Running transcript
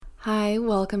Hi,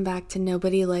 welcome back to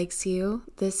Nobody Likes You.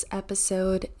 This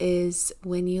episode is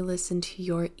When You Listen to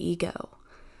Your Ego.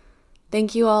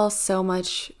 Thank you all so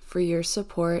much for your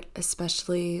support,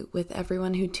 especially with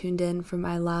everyone who tuned in for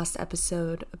my last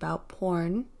episode about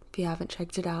porn. If you haven't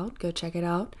checked it out, go check it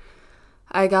out.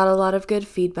 I got a lot of good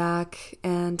feedback,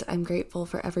 and I'm grateful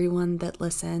for everyone that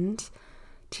listened.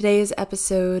 Today's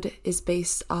episode is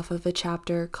based off of a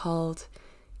chapter called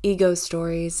Ego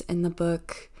Stories in the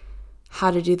book How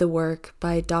to Do the Work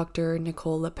by Dr.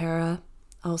 Nicole LaPera,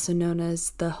 also known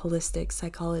as the holistic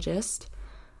psychologist.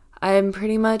 I'm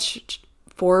pretty much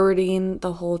forwarding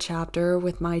the whole chapter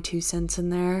with my 2 cents in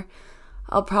there.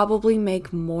 I'll probably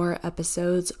make more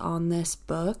episodes on this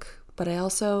book, but I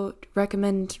also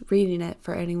recommend reading it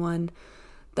for anyone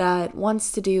that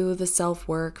wants to do the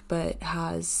self-work but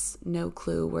has no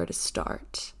clue where to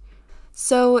start.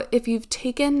 So if you've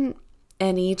taken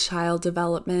any child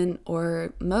development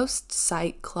or most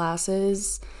psych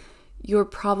classes, you're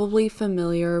probably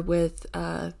familiar with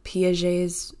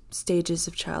Piaget's stages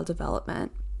of child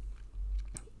development.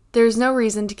 There's no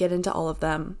reason to get into all of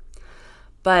them,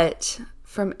 but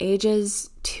from ages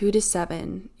 2 to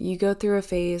 7, you go through a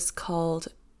phase called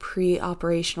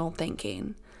pre-operational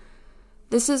thinking.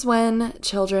 This is when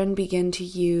children begin to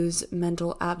use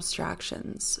mental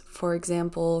abstractions. For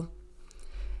example,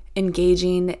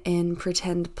 engaging in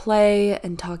pretend play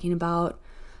and talking about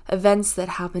events that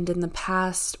happened in the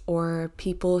past or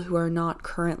people who are not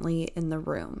currently in the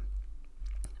room.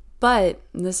 But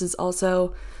this is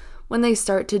also when they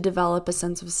start to develop a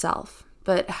sense of self,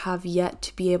 but have yet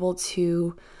to be able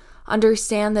to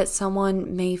understand that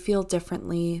someone may feel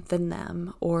differently than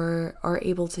them or are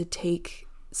able to take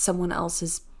someone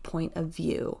else's point of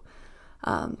view.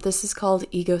 This is called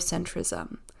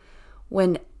egocentrism,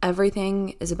 when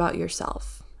everything is about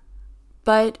yourself.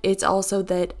 But it's also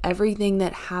that everything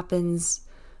that happens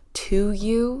to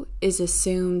you is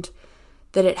assumed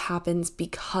that it happens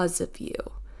because of you.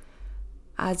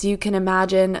 As you can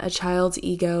imagine, a child's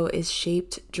ego is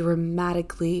shaped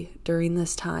dramatically during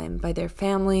this time by their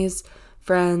families,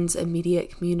 friends,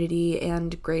 immediate community,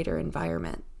 and greater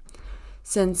environment.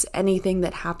 Since anything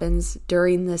that happens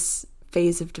during this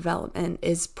phase of development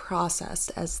is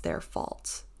processed as their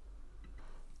fault.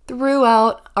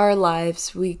 Throughout our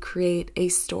lives, we create a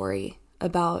story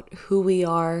about who we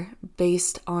are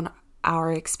based on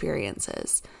our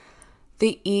experiences.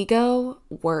 The ego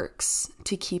works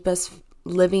to keep us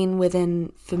living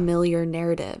within familiar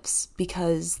narratives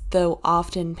because, though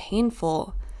often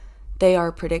painful, they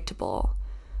are predictable.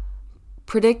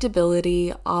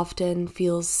 Predictability often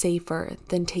feels safer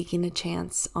than taking a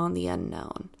chance on the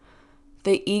unknown.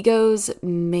 The ego's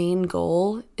main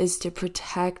goal is to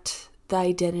protect the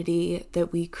identity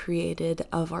that we created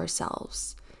of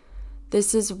ourselves.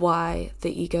 This is why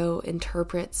the ego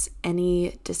interprets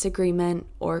any disagreement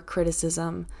or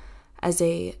criticism as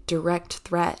a direct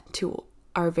threat to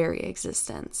our very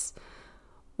existence.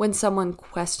 When someone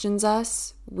questions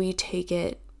us, we take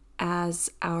it as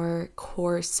our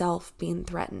core self being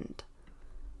threatened.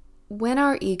 When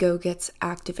our ego gets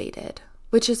activated,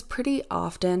 which is pretty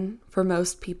often for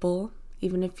most people,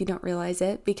 even if you don't realize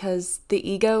it, because the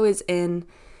ego is in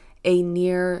a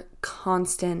near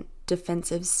constant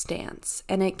defensive stance,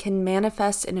 and it can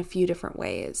manifest in a few different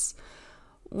ways.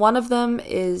 One of them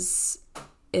is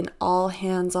an all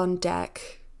hands on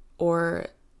deck or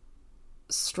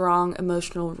strong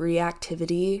emotional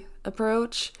reactivity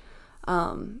approach,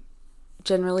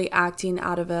 generally acting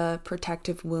out of a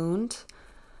protective wound.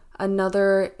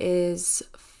 Another is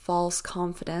false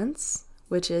confidence,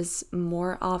 which is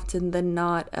more often than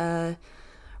not a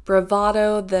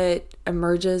bravado that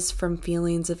emerges from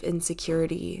feelings of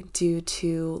insecurity due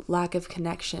to lack of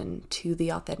connection to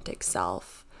the authentic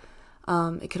self.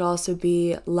 It could also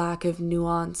be lack of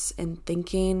nuance in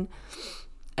thinking.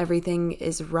 Everything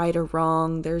is right or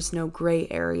wrong. There's no gray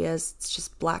areas. It's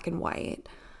just black and white.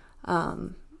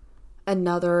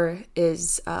 Another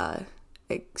is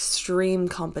extreme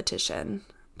competition,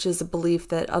 which is a belief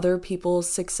that other people's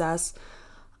success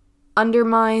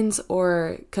undermines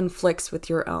or conflicts with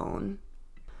your own.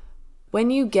 When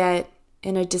you get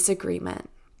in a disagreement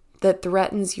that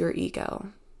threatens your ego,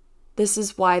 this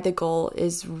is why the goal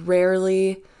is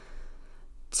rarely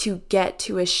to get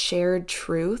to a shared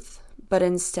truth, but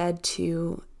instead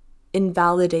to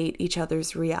invalidate each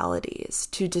other's realities,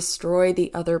 to destroy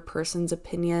the other person's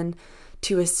opinion,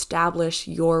 to establish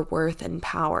your worth and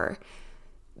power.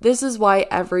 This is why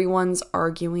everyone's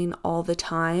arguing all the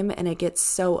time, and it gets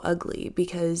so ugly,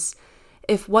 because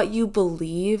if what you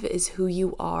believe is who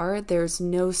you are, there's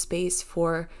no space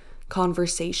for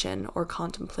conversation or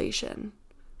contemplation.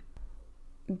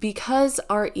 Because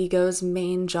our ego's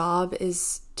main job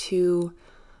is to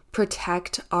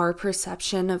protect our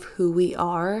perception of who we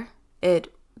are,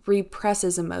 it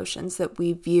represses emotions that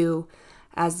we view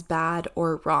as bad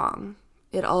or wrong.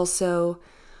 It also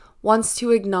wants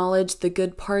to acknowledge the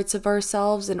good parts of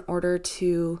ourselves in order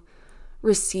to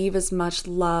receive as much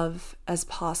love as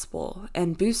possible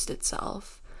and boost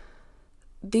itself.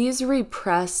 These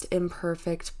repressed,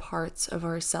 imperfect parts of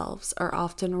ourselves are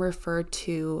often referred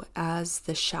to as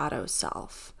the shadow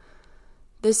self.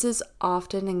 This is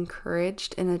often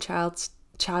encouraged in a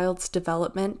child's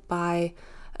development by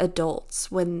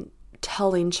adults when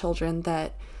telling children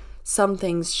that some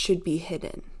things should be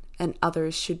hidden and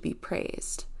others should be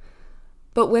praised.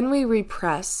 But when we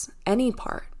repress any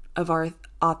part of our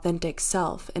authentic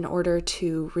self in order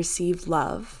to receive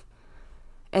love,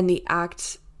 and the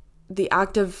act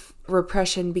of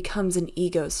repression becomes an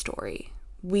ego story.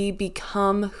 We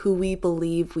become who we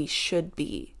believe we should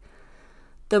be.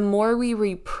 The more we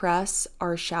repress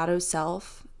our shadow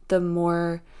self, the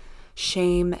more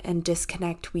shame and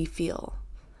disconnect we feel.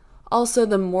 Also,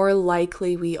 the more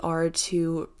likely we are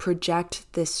to project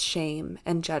this shame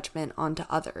and judgment onto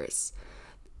others.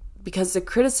 Because the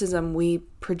criticism we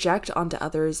project onto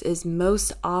others is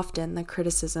most often the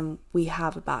criticism we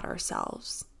have about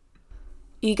ourselves.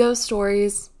 Ego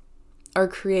stories are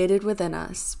created within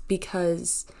us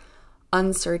because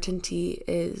uncertainty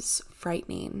is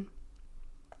frightening.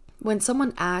 When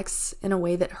someone acts in a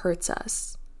way that hurts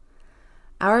us,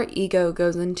 our ego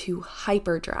goes into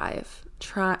hyperdrive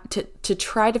to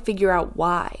try to figure out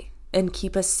why and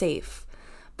keep us safe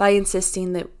by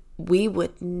insisting that we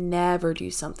would never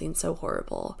do something so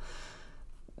horrible.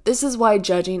 This is why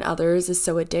judging others is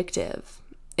so addictive.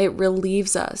 It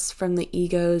relieves us from the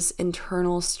ego's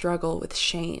internal struggle with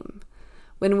shame.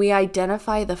 When we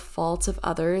identify the faults of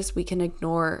others, we can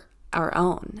ignore our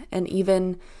own and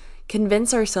even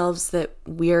convince ourselves that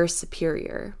we're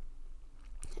superior.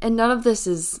 And none of this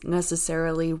is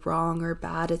necessarily wrong or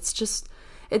bad.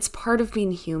 It's part of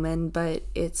being human, but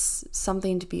it's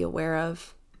something to be aware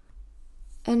of.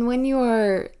 And when you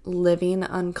are living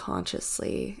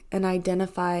unconsciously and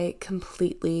identify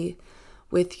completely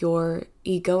with your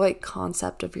egoic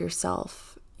concept of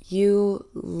yourself, you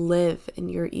live in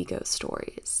your ego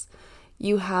stories.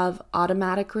 You have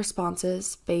automatic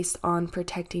responses based on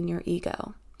protecting your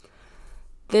ego.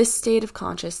 This state of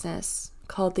consciousness,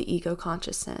 called the ego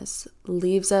consciousness,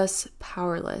 leaves us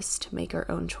powerless to make our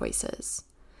own choices.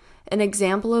 An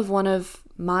example of one of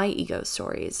my ego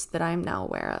stories that I'm now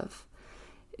aware of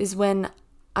is when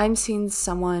I'm seeing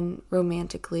someone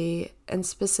romantically, and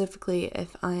specifically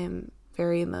if I'm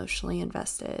very emotionally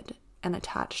invested and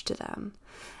attached to them,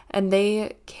 and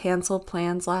they cancel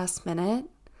plans last minute.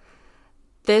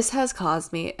 This has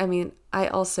caused me,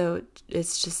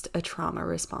 it's just a trauma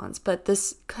response, but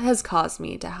this has caused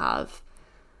me to have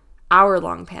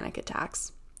hour-long panic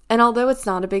attacks. And although it's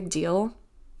not a big deal,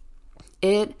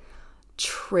 it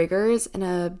triggers an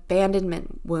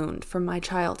abandonment wound from my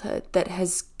childhood that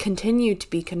has continued to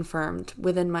be confirmed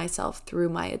within myself through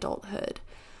my adulthood.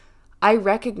 I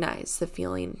recognize the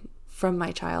feeling from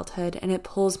my childhood, and it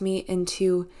pulls me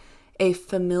into a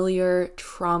familiar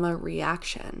trauma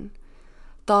reaction.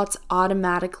 Thoughts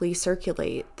automatically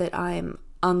circulate that I'm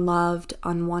unloved,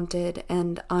 unwanted,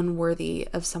 and unworthy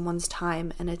of someone's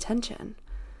time and attention.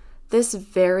 This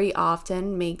very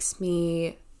often makes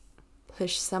me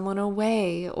push someone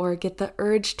away or get the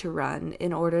urge to run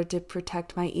in order to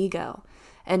protect my ego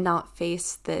and not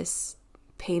face this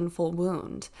painful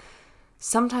wound.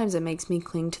 Sometimes it makes me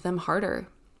cling to them harder,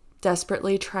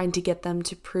 desperately trying to get them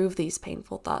to prove these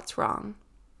painful thoughts wrong.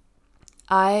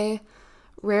 I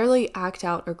rarely act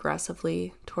out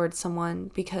aggressively towards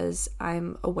someone because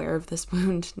I'm aware of this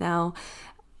wound now,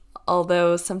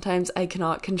 although sometimes I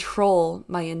cannot control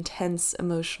my intense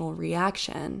emotional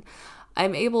reaction.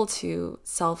 I'm able to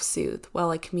self-soothe while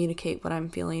I communicate what I'm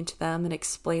feeling to them and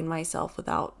explain myself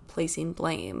without placing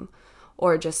blame,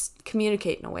 or just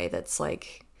communicate in a way that's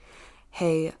like,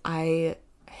 hey, I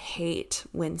hate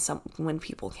when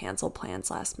people cancel plans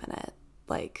last minute.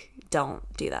 Like, don't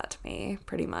do that to me,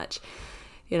 pretty much,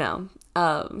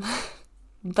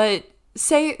 But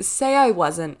say I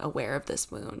wasn't aware of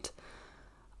this wound.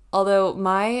 Although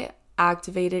my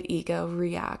activated ego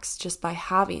reacts just by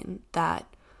having that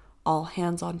all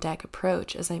hands on deck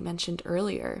approach, as I mentioned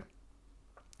earlier.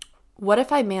 What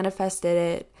if I manifested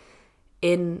it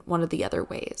in one of the other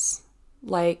ways,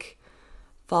 like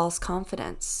false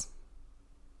confidence,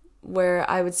 where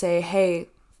I would say, hey,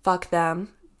 fuck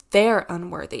them, they're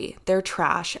unworthy, they're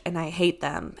trash, and I hate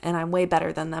them, and I'm way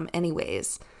better than them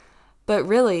anyways. But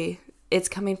really, it's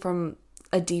coming from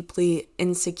a deeply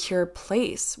insecure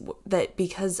place that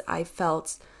because I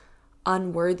felt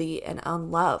unworthy and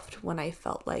unloved when I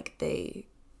felt like they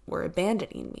were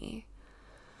abandoning me.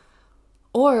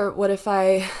 Or what if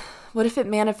it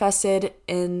manifested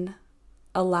in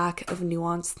a lack of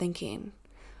nuanced thinking,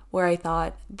 where I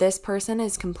thought, this person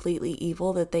is completely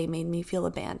evil that they made me feel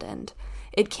abandoned.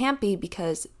 It can't be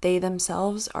because they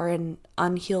themselves are an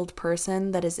unhealed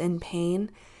person that is in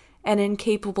pain and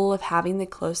incapable of having the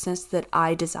closeness that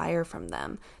I desire from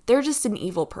them. They're just an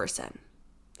evil person.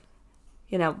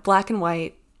 Black and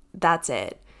white, that's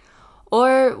it.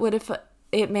 Or what if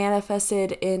it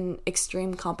manifested in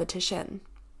extreme competition?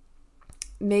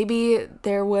 Maybe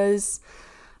there was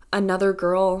another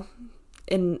girl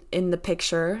in the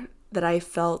picture that I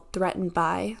felt threatened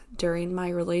by during my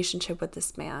relationship with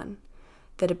this man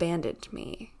that abandoned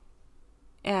me.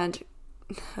 And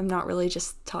I'm not really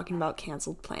just talking about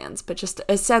canceled plans, but just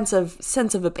a sense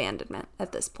of abandonment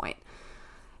at this point.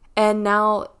 And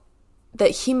now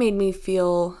that he made me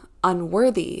feel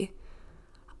unworthy,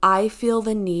 I feel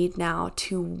the need now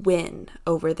to win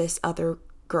over this other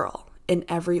girl in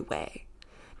every way.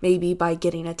 Maybe by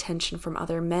getting attention from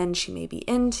other men she may be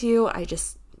into. I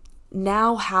just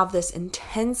now have this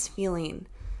intense feeling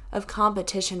of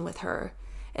competition with her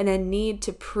and a need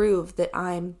to prove that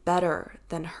I'm better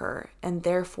than her and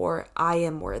therefore I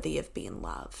am worthy of being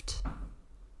loved.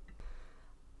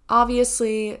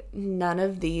 Obviously, none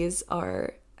of these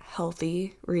are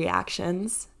healthy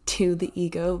reactions to the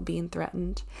ego being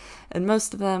threatened, and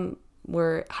most of them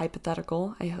were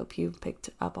hypothetical. I hope you picked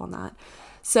up on that.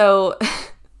 So,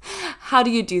 how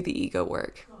do you do the ego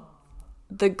work?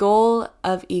 The goal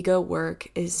of ego work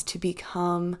is to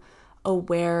become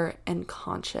aware and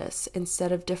conscious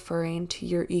instead of deferring to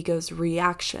your ego's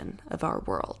reaction of our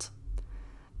world.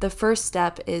 The first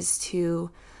step is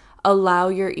to allow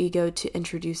your ego to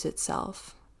introduce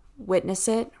itself. Witness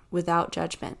it without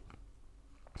judgment.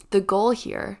 The goal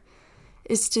here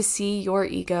is to see your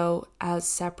ego as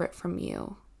separate from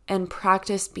you and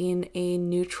practice being a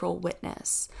neutral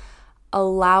witness.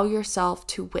 Allow yourself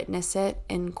to witness it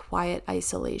in quiet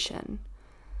isolation.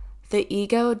 The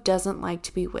ego doesn't like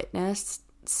to be witnessed,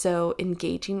 so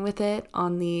engaging with it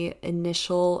on the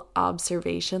initial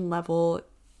observation level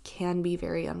can be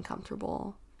very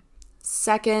uncomfortable.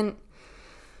 Second,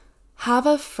 have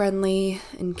a friendly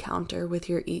encounter with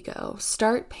your ego.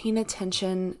 Start paying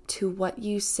attention to what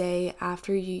you say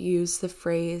after you use the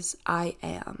phrase, I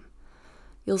am.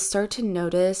 You'll start to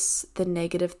notice the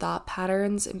negative thought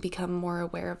patterns and become more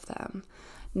aware of them.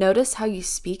 Notice how you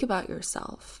speak about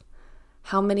yourself.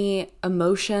 How many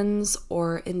emotions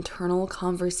or internal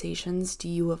conversations do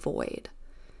you avoid?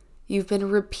 You've been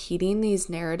repeating these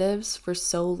narratives for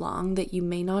so long that you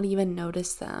may not even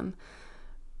notice them.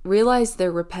 Realize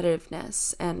their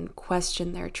repetitiveness and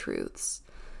question their truths.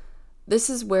 This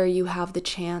is where you have the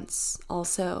chance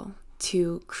also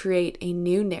to create a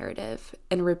new narrative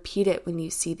and repeat it when you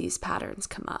see these patterns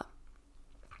come up.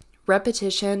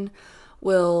 Repetition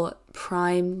will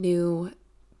prime new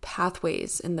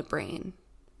pathways in the brain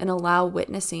and allow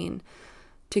witnessing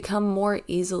to come more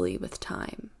easily with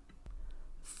time.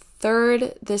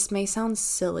 Third, this may sound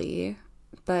silly,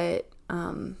 but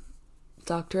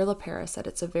Dr. LaPera said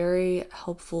it's a very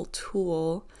helpful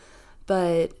tool,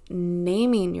 but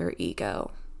naming your ego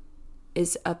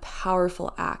is a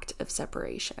powerful act of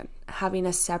separation. Having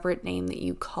a separate name that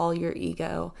you call your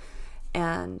ego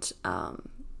and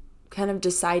kind of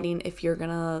deciding if you're going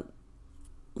to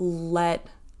let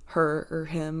her or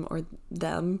him or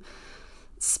them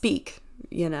speak,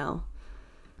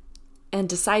 and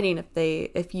deciding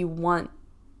if you want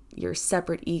your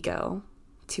separate ego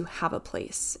to have a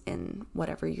place in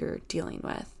whatever you're dealing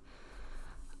with.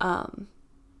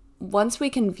 Once we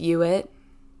can view it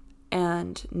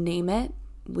and name it,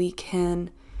 we can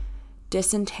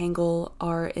disentangle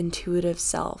our intuitive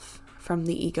self from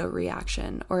the ego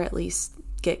reaction, or at least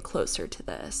get closer to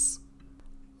this.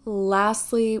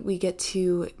 Lastly, we get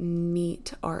to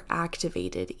meet our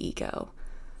activated ego.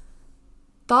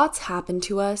 Thoughts happen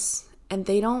to us, and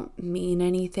they don't mean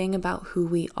anything about who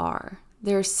we are.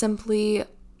 They're simply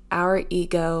our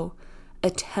ego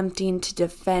attempting to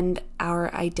defend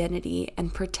our identity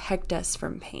and protect us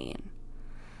from pain.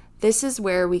 This is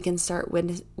where we can start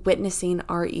witnessing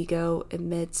our ego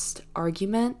amidst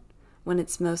argument when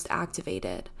it's most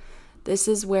activated. This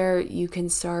is where you can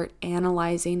start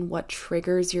analyzing what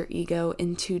triggers your ego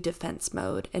into defense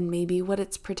mode and maybe what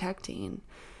it's protecting.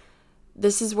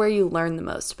 This is where you learn the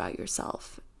most about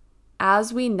yourself.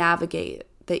 As we navigate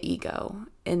the ego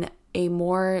in a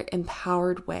more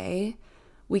empowered way,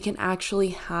 we can actually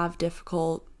have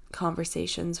difficult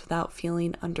conversations without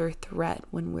feeling under threat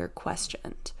when we're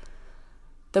questioned.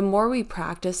 The more we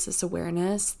practice this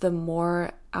awareness, the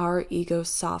more our ego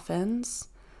softens,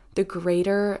 the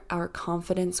greater our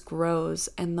confidence grows,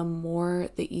 and the more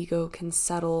the ego can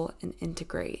settle and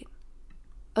integrate.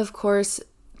 Of course,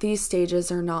 these stages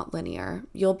are not linear.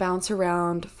 You'll bounce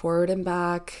around forward and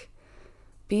back.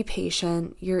 Be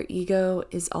patient. Your ego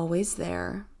is always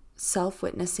there.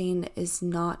 Self-witnessing is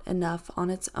not enough on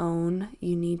its own.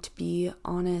 You need to be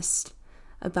honest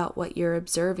about what you're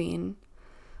observing.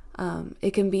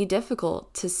 It can be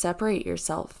difficult to separate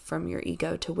yourself from your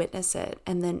ego to witness it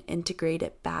and then integrate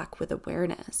it back with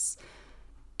awareness.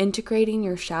 Integrating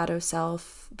your shadow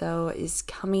self, though, is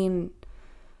coming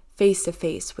face to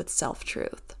face with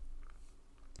self-truth.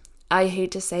 I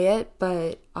hate to say it,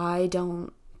 but I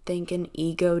don't think an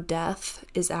ego death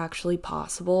is actually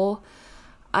possible.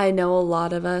 I know a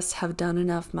lot of us have done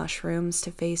enough mushrooms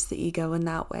to face the ego in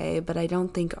that way, but I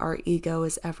don't think our ego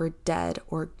is ever dead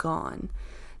or gone.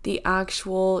 The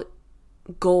actual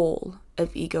goal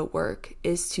of ego work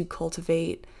is to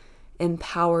cultivate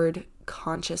empowered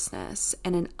consciousness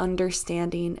and an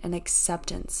understanding and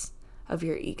acceptance of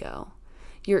your ego.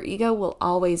 Your ego will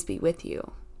always be with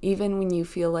you. Even when you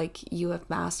feel like you have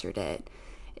mastered it,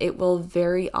 it will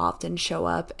very often show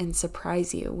up and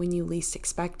surprise you when you least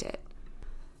expect it.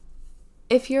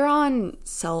 If you're on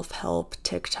self-help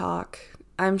TikTok,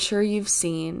 I'm sure you've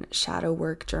seen shadow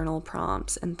work journal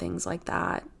prompts and things like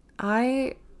that.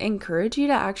 I encourage you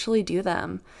to actually do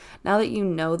them now that you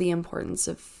know the importance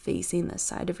of facing this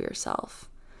side of yourself.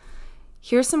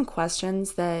 Here's some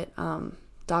questions that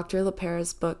Dr.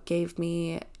 LaPera's book gave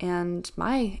me and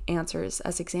my answers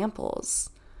as examples.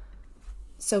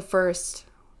 So first,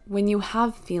 when you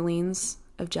have feelings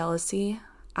of jealousy,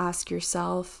 ask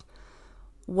yourself,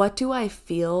 what do I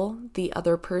feel the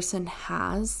other person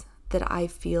has that I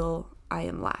feel I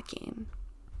am lacking?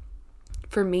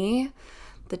 For me,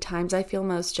 the times I feel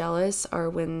most jealous are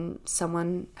when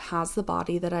someone has the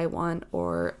body that I want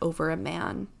or over a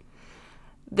man.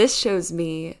 This shows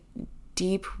me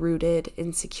deep-rooted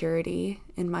insecurity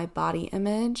in my body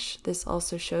image. This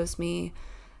also shows me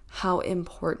how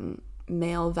important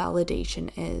male validation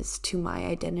is to my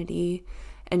identity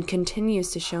and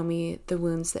continues to show me the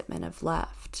wounds that men have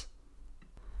left.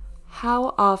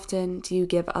 How often do you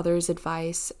give others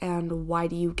advice and why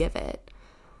do you give it?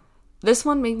 This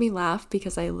one made me laugh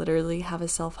because I literally have a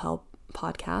self-help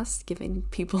podcast giving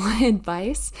people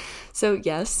advice. So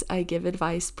yes, I give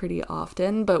advice pretty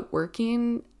often, but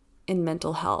working in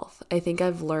mental health, I think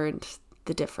I've learned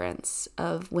the difference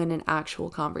of when in actual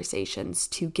conversations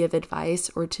to give advice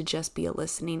or to just be a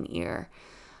listening ear.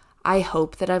 I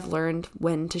hope that I've learned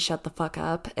when to shut the fuck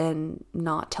up and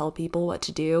not tell people what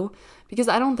to do, because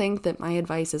I don't think that my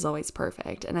advice is always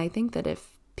perfect. And I think that if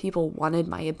people wanted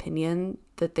my opinion,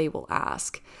 that they will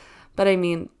ask. But I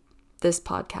mean, this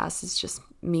podcast is just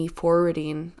me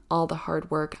forwarding all the hard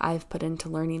work I've put into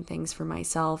learning things for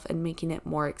myself and making it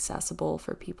more accessible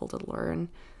for people to learn.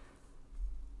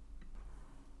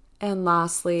 And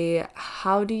lastly,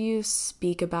 how do you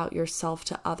speak about yourself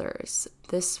to others?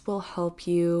 This will help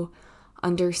you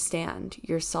understand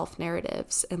your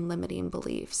self-narratives and limiting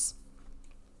beliefs.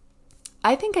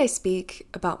 I think I speak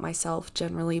about myself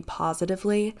generally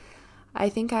positively. I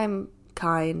think I'm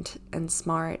kind and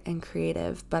smart and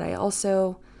creative, but I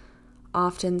also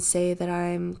often say that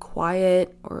I'm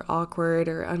quiet or awkward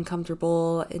or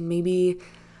uncomfortable and maybe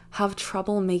have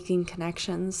trouble making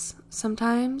connections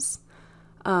sometimes.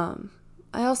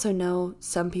 I also know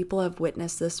some people have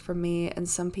witnessed this from me, and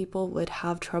some people would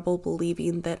have trouble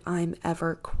believing that I'm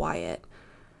ever quiet.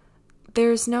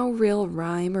 There's no real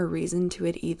rhyme or reason to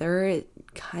it either. It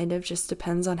kind of just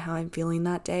depends on how I'm feeling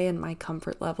that day and my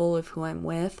comfort level of who I'm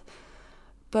with.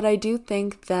 But I do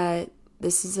think that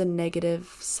this is a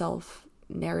negative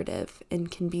self-narrative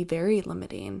and can be very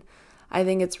limiting. I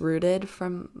think it's rooted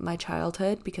from my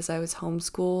childhood because I was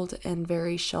homeschooled and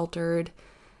very sheltered.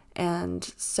 And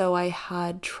so I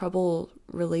had trouble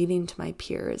relating to my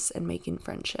peers and making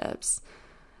friendships.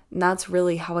 And that's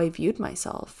really how I viewed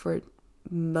myself for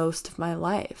most of my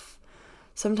life.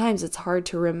 Sometimes it's hard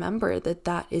to remember that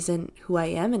that isn't who I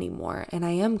am anymore, and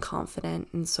I am confident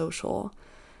and social.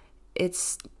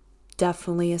 It's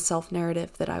definitely a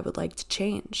self-narrative that I would like to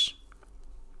change.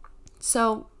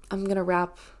 So I'm going to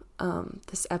wrap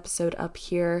this episode up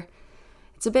here.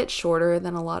 It's a bit shorter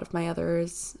than a lot of my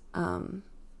others,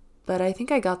 but I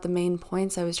think I got the main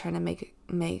points I was trying to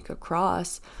make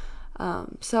across.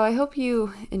 So I hope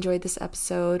you enjoyed this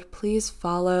episode. Please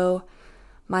follow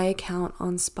my account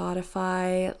on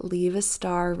Spotify, leave a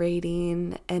star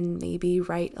rating, and maybe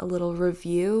write a little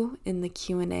review in the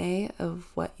Q&A of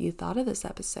what you thought of this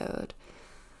episode.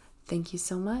 Thank you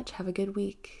so much. Have a good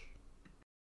week.